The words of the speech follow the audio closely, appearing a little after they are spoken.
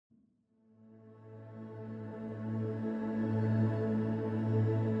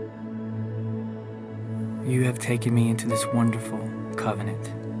You have taken me into this wonderful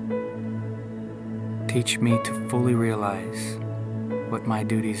covenant. Teach me to fully realize what my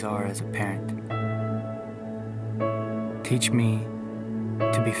duties are as a parent. Teach me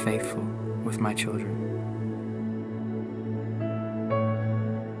to be faithful with my children.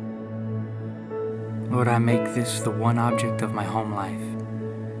 Lord, I make this the one object of my home life,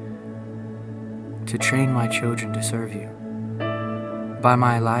 to train my children to serve you. By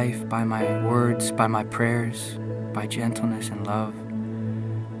my life, by my words, by my prayers, by gentleness and love,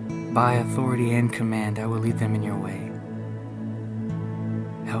 by authority and command, I will lead them in your way.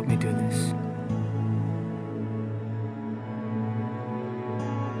 Help me do this.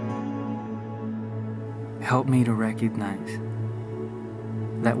 Help me to recognize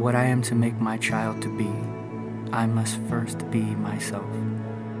that what I am to make my child to be, I must first be myself.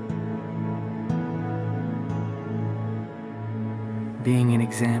 Being an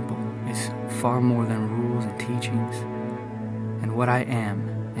example is far more than rules and teachings, and what I am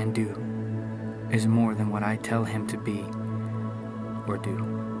and do is more than what I tell him to be or do.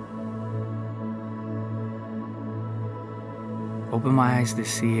 Open my eyes to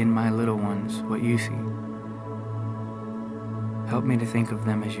see in my little ones what you see. Help me to think of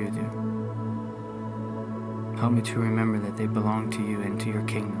them as you do. Help me to remember that they belong to you and to your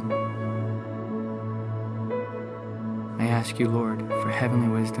kingdom. I ask you, Lord, for heavenly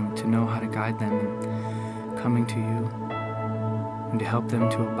wisdom to know how to guide them in coming to you and to help them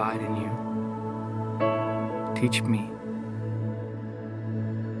to abide in you. Teach me.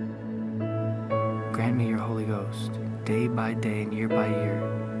 Grant me your Holy Ghost, day by day and year by year,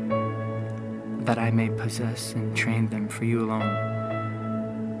 that I may possess and train them for you alone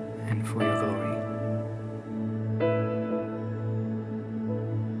and for your glory.